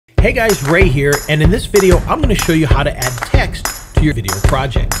Hey guys, Ray here, and in this video I'm going to show you how to add text to your video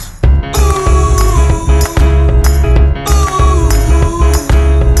projects.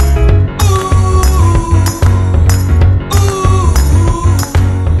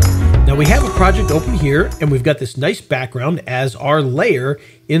 Now we have a project open here, and we've got this nice background as our layer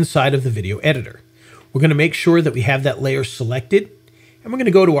inside of the video editor. We're going to make sure that we have that layer selected, and we're going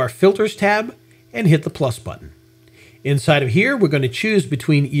to go to our Filters tab and hit the plus button. Inside of here, we're going to choose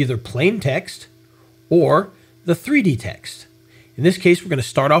between either plain text or the 3D text. In this case, we're going to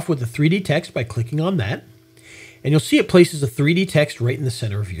start off with the 3D text by clicking on that. And you'll see it places a 3D text right in the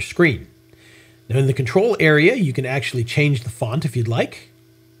center of your screen. Now in the control area, you can actually change the font if you'd like.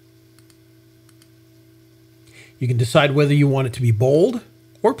 You can decide whether you want it to be bold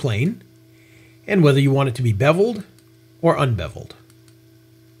or plain, and whether you want it to be beveled or unbeveled.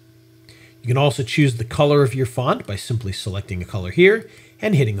 You can also choose the color of your font by simply selecting a color here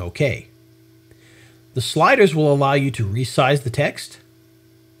and hitting OK. The sliders will allow you to resize the text,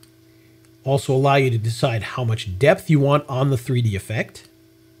 also allow you to decide how much depth you want on the 3D effect.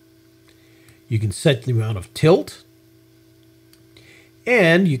 You can set the amount of tilt,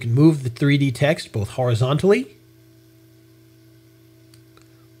 and you can move the 3D text both horizontally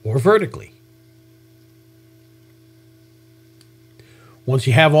or vertically. Once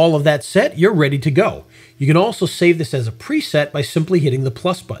you have all of that set, you're ready to go. You can also save this as a preset by simply hitting the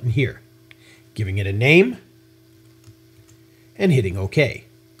plus button here, giving it a name, and hitting OK.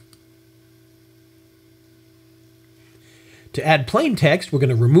 To add plain text, we're going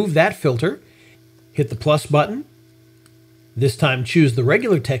to remove that filter, hit the plus button, this time choose the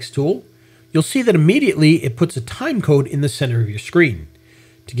regular text tool. You'll see that immediately it puts a timecode in the center of your screen.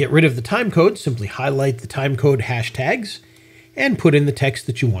 To get rid of the timecode, simply highlight the timecode hashtags and put in the text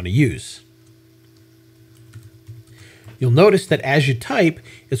that you want to use. You'll notice that as you type,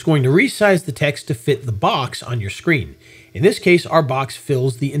 it's going to resize the text to fit the box on your screen. In this case, our box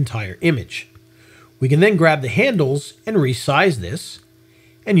fills the entire image. We can then grab the handles and resize this,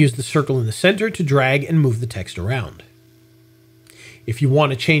 and use the circle in the center to drag and move the text around. If you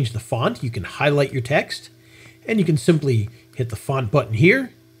want to change the font, you can highlight your text, and you can simply hit the font button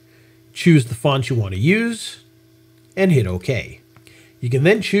here, choose the font you want to use, and hit OK. You can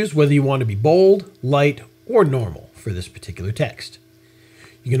then choose whether you want to be bold, light, or normal for this particular text.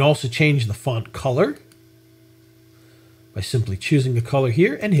 You can also change the font color by simply choosing a color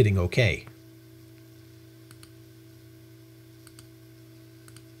here and hitting OK.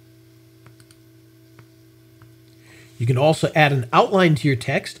 You can also add an outline to your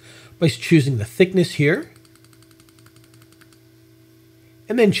text by choosing the thickness here,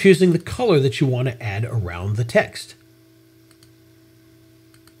 and then choosing the color that you want to add around the text.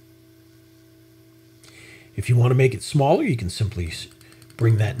 If you want to make it smaller, you can simply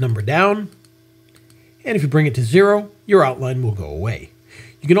bring that number down. And if you bring it to 0, your outline will go away.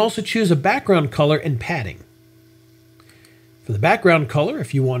 You can also choose a background color and padding. For the background color,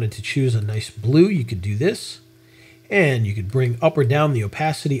 if you wanted to choose a nice blue, you could do this. And you could bring up or down the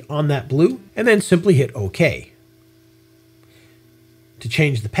opacity on that blue, and then simply hit OK. To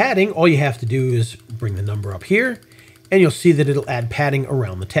change the padding, all you have to do is bring the number up here, and you'll see that it'll add padding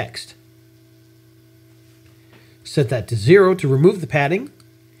around the text. Set that to 0 to remove the padding,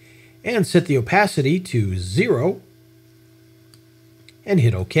 and set the opacity to 0, and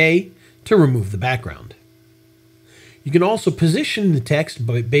hit OK to remove the background. You can also position the text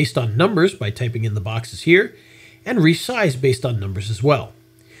based on numbers by typing in the boxes here, and resize based on numbers as well.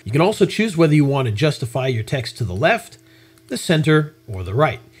 You can also choose whether you want to justify your text to the left, the center, or the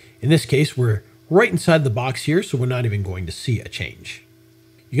right. In this case, we're right inside the box here, so we're not even going to see a change.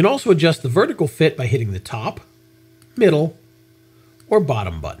 You can also adjust the vertical fit by hitting the top, middle, or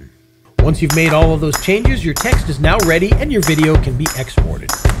bottom button. Once you've made all of those changes, your text is now ready and your video can be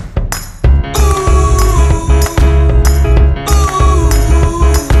exported.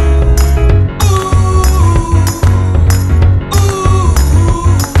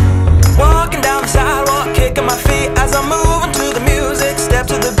 Walking down the sidewalk, kicking my feet as I'm moving to the music. Step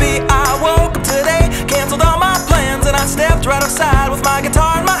to the beat, I woke up today, canceled all my plans, and I stepped right outside with my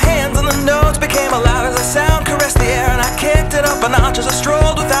guitar in my hands, and the notes became loud as the sound caressed the air, and I kicked it up a notch as I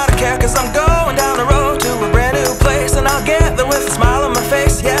strolled without a care, 'cause I'm going